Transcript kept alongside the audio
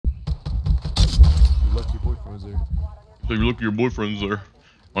was there? So you look at your boyfriend's there.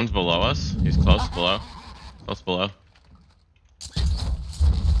 One's below us. He's close below. Close below.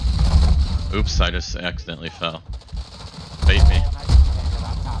 Oops, I just accidentally fell. Bait me.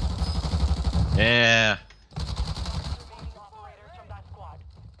 Yeah.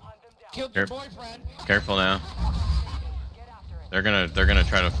 Killed your boyfriend. Careful now. They're gonna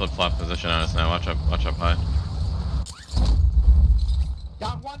try to flip flop position on us now. Watch up high.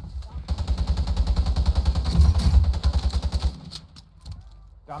 Down one.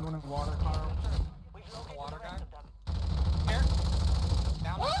 Down one in the water, Carl. The water guy. Here.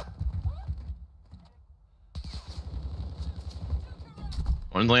 Down one.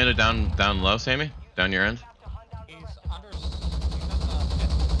 One landed down low, Sammy. Down your end. He's under.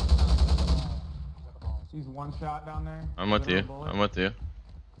 He's one shot down there. I'm with you. I'm with you.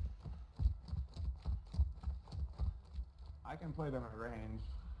 I can play them at range.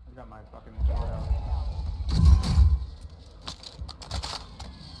 I got my fucking shot out.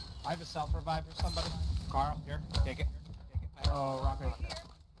 I have a self-revive for somebody. Carl, here. Take it. Oh, rocket.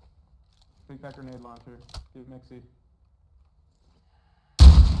 Take that grenade launcher. Give Mixie.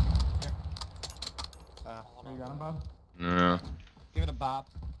 You got him, Bob? No. Give it a Bob.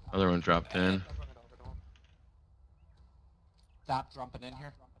 Other one dropped in. Stop jumping in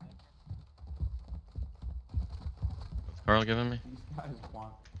here. What's Carl giving me? These guys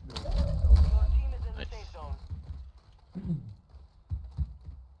want. Nice.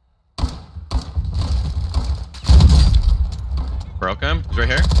 Broke him. He's right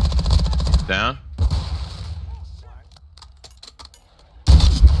here. Down.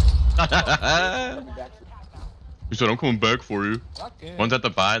 He said, "I'm coming back for you." Okay. One's at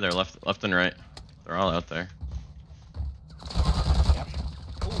the buy. They're left and right. They're all out there. Yep.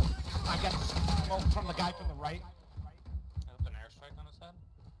 Ooh, I got smoke from the guy from the right. An airstrike on his head.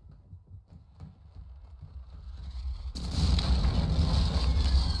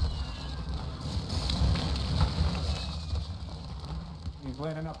 He's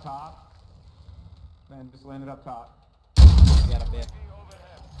landing up top. Man, just landed up top. Got a bit.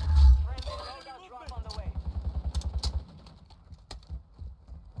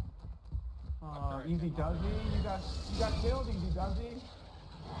 Easy does he? You got killed, easy does he?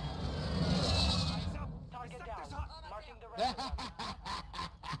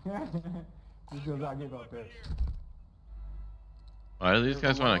 He goes, I give up this. Why do these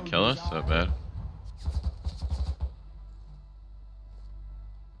guys want to kill us so bad?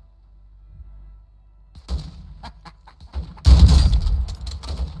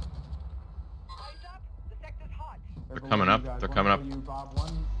 They're coming up. They're coming up.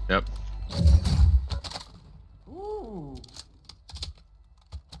 Yep. Ooh.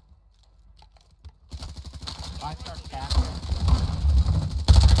 I start tapping.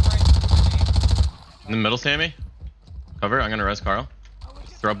 In the middle, Sammy. Cover. I'm gonna res Carl.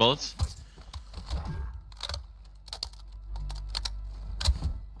 Just throw bullets.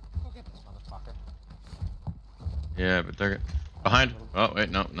 Go get this motherfucker. Yeah, but they're behind. Oh wait,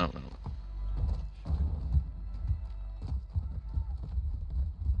 no.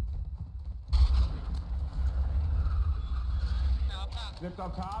 Zipped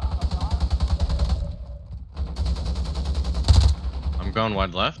up top. I'm going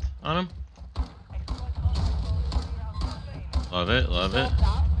wide left on him. Love it. Still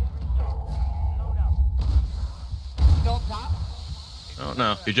up top. Oh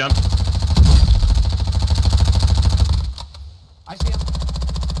no, he jumped. I see him.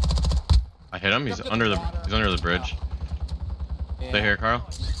 I hit him. He's under the bridge. Yeah. Stay here, Carl.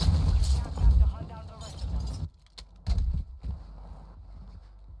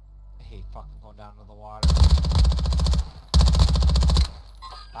 I hate fucking going down to the water.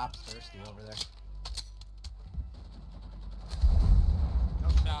 Bob's thirsty over there. No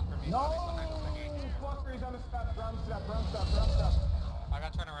shot for me. No! Fucker, he's on the step. Drum step. I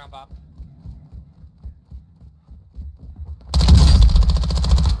gotta turn around, Bob.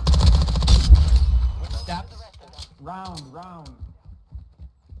 Which steps? Round.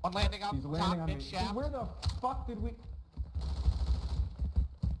 One landing up He's landing top on mid me. shaft. Where the fuck did we...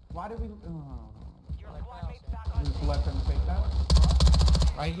 Why did we... We just let them take that?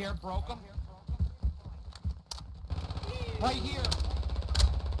 Right here, broke him. Right here.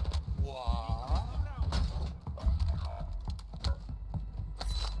 What?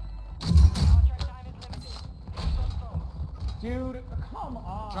 Dude, come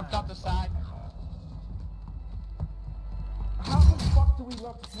on. Jumped up the side. How the fuck do we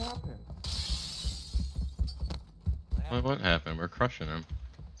let this happen? What happened? We're crushing him.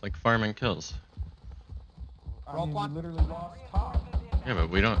 It's like farming kills. I Broke mean, one. we literally lost top. Yeah, but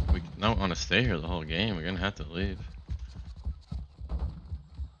we don't want to stay here the whole game. We're gonna have to leave.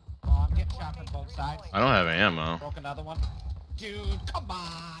 Oh, I'm getting shot from both sides. I don't have ammo. Broke another one. Dude, come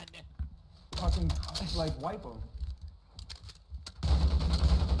on! Fucking, like, wipe them.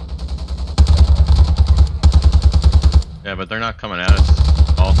 Yeah, but they're not coming at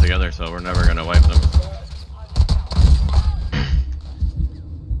us all together, so we're never gonna wipe them.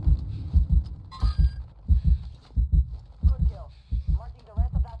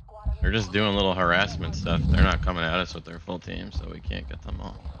 They're just doing little harassment stuff. They're not coming at us with their full team, so we can't get them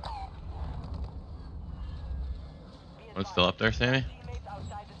all. One's still up there, Sammy?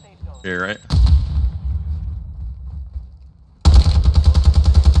 You're right.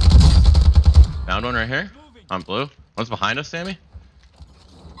 Found one right here. On blue. One's behind us, Sammy.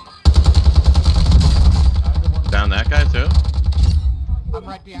 Down that guy too. I'm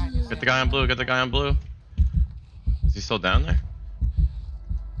right behind you. Get the guy on blue. Get the guy on blue. Is he still down there?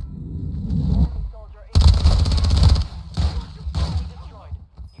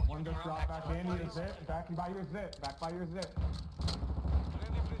 One just dropped back in, your zip, back by your zip, back by your zip.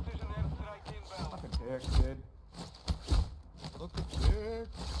 Fucking dick, kid. Look at this.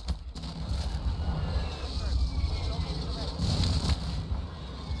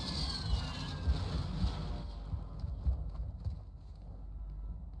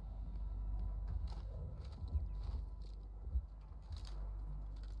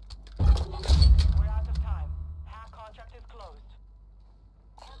 We're out of time. Hack contract is closed.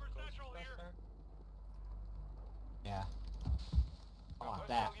 Yeah. I want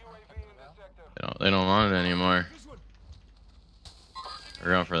that. They don't want it anymore.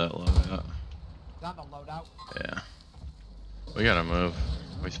 We're going for that loadout. It's on the loadout. Yeah. We gotta move.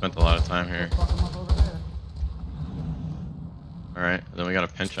 We spent a lot of time here. Fuck him up over there. Alright, then we gotta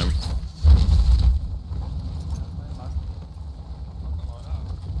pinch him.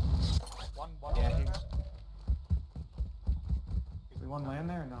 Yeah, Did one land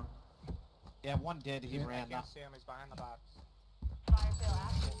there or no? yeah, one did. He ran. Can't see him. He's behind the box. Fire sale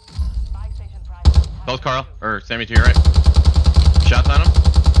active. Buy station private. Close, Carl. Or Sammy to your right. Shots on him.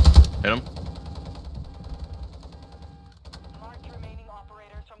 Hit him. Mark remaining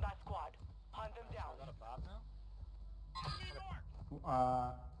operators from that squad. Hunt them down. Is that a bot now?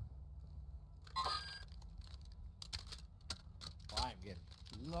 Well, I'm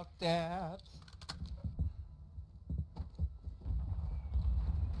getting looked at.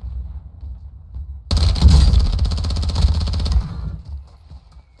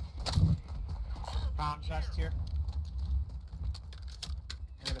 Found chest here.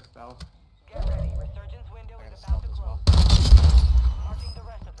 I got a stealth. Get ready. Resurgence window I got is a about stealth to as well. close. Marking the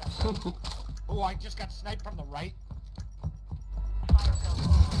rest of them. Oh, I just got sniped from the right. Fire sale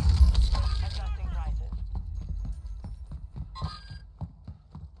closed. Adjusting prices.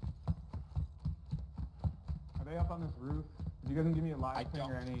 Are they up on this roof? If you guys can give me a I live ping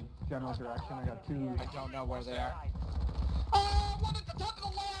don't. or any general direction, I got two. I don't know where they are. Oh, one at the top of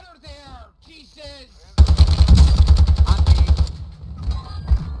the ladder there! Jesus! On me.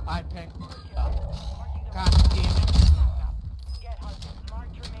 I picked. God damn it. Get hunted. Mark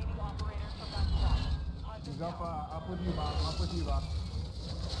remaining operators from that squad. Hunt them He's down. up with you, Bob. Up with you, Bob.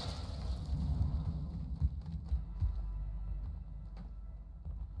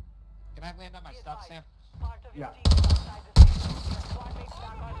 Can I land on my stuff, Sam? Part of your Yeah. team is outside the station. Squad mates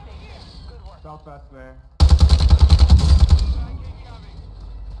back on station. Good work. Southwest there. I'm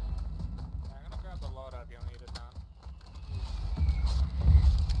gonna grab the loadout. You'll need it now.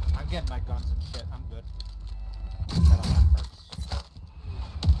 I'm getting my guns and shit. I'm good. That'll have perks.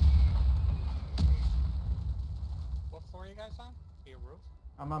 What floor are you guys on? Your roof?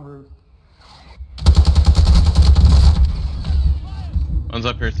 I'm on roof. One's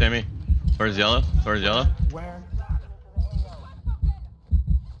up here, Sammy. Towards yellow. Towards yellow. Where?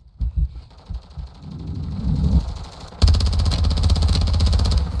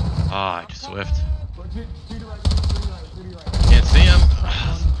 Ah, I just whiffed. Two to right, two to right, two to right. Can't see him. No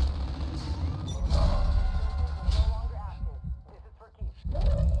longer active. This is for keeps.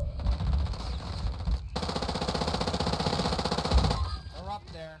 They're up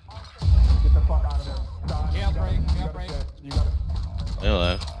there. Get the fuck out of there. Dodge. Jailbreak, You gotta jailbreak. sit. You gotta. They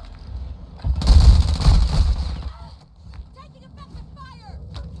left. Taking effective fire!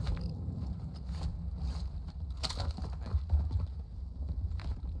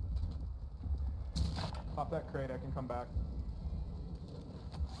 Pop that crate, I can come back.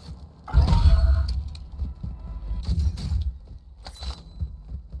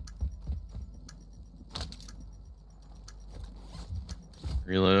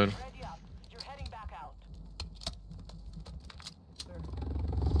 Reload. Ready up. You're heading back out. There.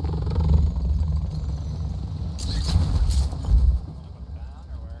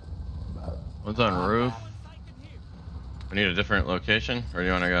 One's on roof. We need a different location, or do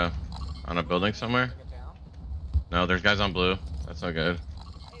you want to go on a building somewhere? Get down. No, there's guys on blue. That's not good.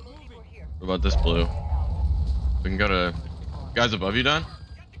 What about this blue? We can go to guys above you, Don.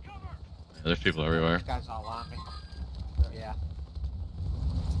 Yeah, there's people everywhere. These guys all on me. Yeah.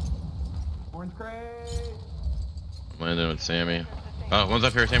 Orange crate. I'm landing with Sammy. Oh, one's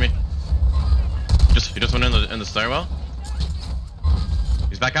up here, Sammy. He just went in the stairwell.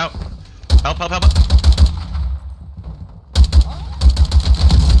 He's back out. Help! Help! Help!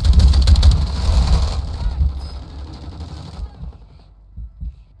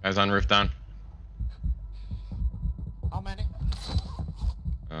 Guys on roof down. How many?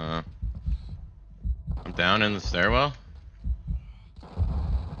 I'm down in the stairwell.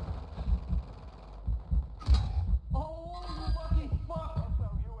 Oh, you lucky fuck!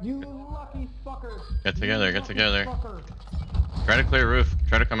 You lucky fucker! Get together, You get lucky together. fucker. Try to clear roof.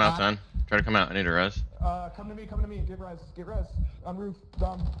 Try to come out, Don. Try to come out. I need a res. Come to me, come to me. Get res, on roof,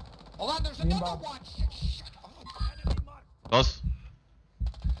 dumb. Hold on, there's Me and another Bob. one. Shut up. Close.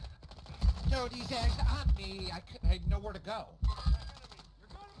 Dude, he's on me. I had nowhere to go.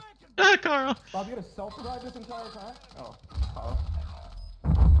 Ah, Carl. Bob, you had a self-revive this entire time? Oh,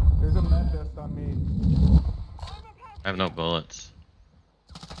 there's a med vest on me. I have no bullets.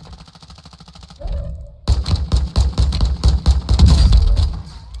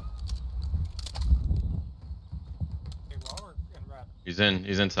 Hey, Robert and Red.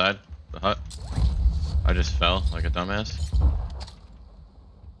 He's inside the hut. I just fell like a dumbass.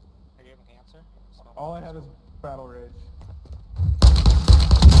 I gave him cancer. So. All I have is battle rage.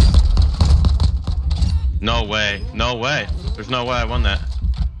 No way. No way. There's no way I won that.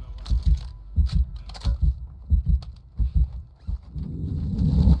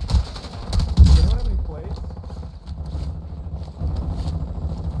 Does anyone have any plates?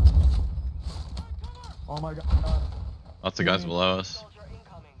 Oh my god. Lots of guys below us. Soldier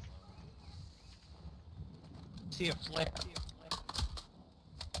incoming. See a flare.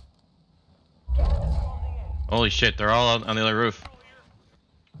 Gas is closing in. Holy shit, they're all on the other roof.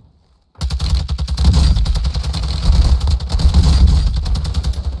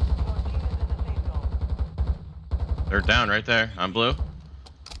 Your team is in the safe zone. They're down right there. I'm blue.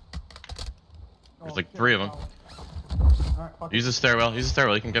 There's like 3 of them. Alright, fuck Use the stairwell. Use the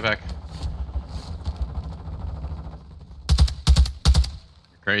stairwell. You can get back.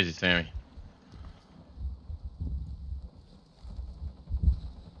 You're crazy, Sammy.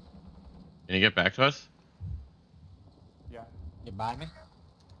 Can you get back to us? Yeah. You buy me?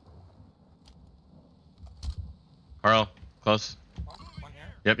 Carl, close. One here.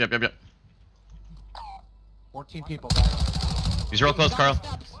 Yep, yep, yep, yep. 14 people back. He's real close, Carl.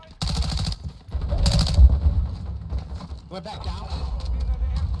 We're back down.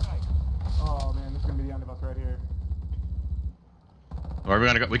 Oh man, this is gonna be the end of us right here. Where are we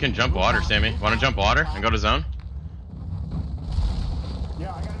gonna go? We can jump water, Sammy. Want to jump water and go to zone?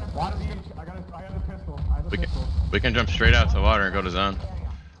 Yeah, I got enough. I have the pistol. I have the pistol. We can jump straight out to water and go to zone. Area.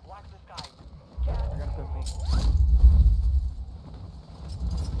 Watch the skies. Gas I is got a moving. pistol.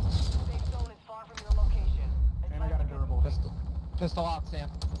 Safe zone is far from your location. And I got a durable. Pistol out, Sam.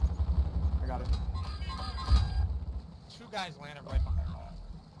 I got it. 2 guys landed right behind me.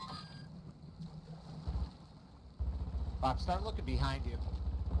 Bob, start looking behind you.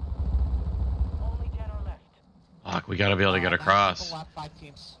 Only 10 are left. Fuck, we gotta be able to get 9 across. people left, 5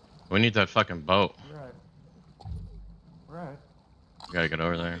 teams. We need that fucking boat. Right. Right. We gotta get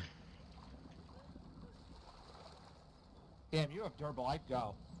over there. Damn, you have durable. I'd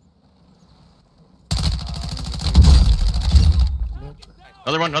go.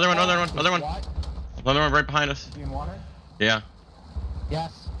 Another one, another one, another one, another one. What? Another one right behind us. Is he in water? Yeah.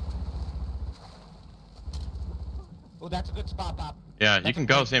 Yes. Oh, that's a good spot, Bob. Yeah, you That's can a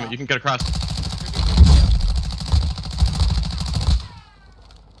go, great Sammy. spot. You can get across.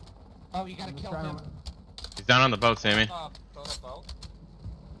 Oh, you gotta I'm just kill trying him. to- He's down on the boat, Sammy. Throw the boat.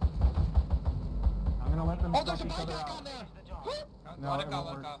 I'm gonna let them Oh, there's a fuck each other buyback out. on there. The job. No, Let it it go, won't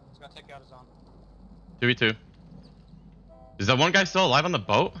let it work. go. It's gonna take you out of zone. 2v2. Is that one guy still alive on the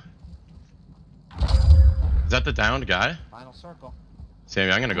boat? Is that the downed guy? Final circle.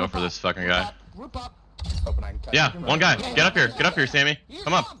 Sammy, I'm gonna go for this fucking guy. Group up. Yeah, one guy. Get up here. Get up here, Sammy. Here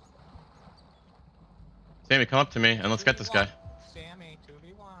Come up. come. Sammy, come up to me and let's get this guy. Sammy,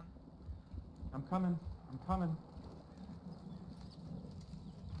 2v1. I'm coming. I'm coming.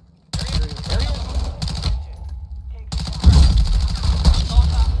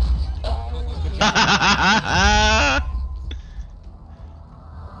 I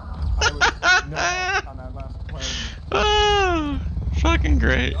was no on that last play. Oh, fucking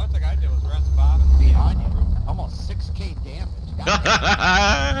great. The only thing I did was rest Bob.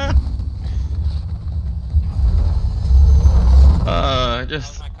 That was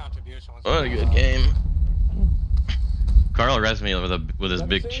Just my contribution. what a good game. Carl res me with his Is that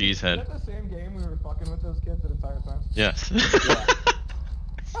big the same- cheese head. Is that the same game we were fucking with those kids the entire time? Yes. It's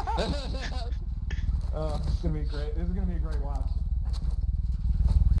gonna be great. This is gonna be a great watch.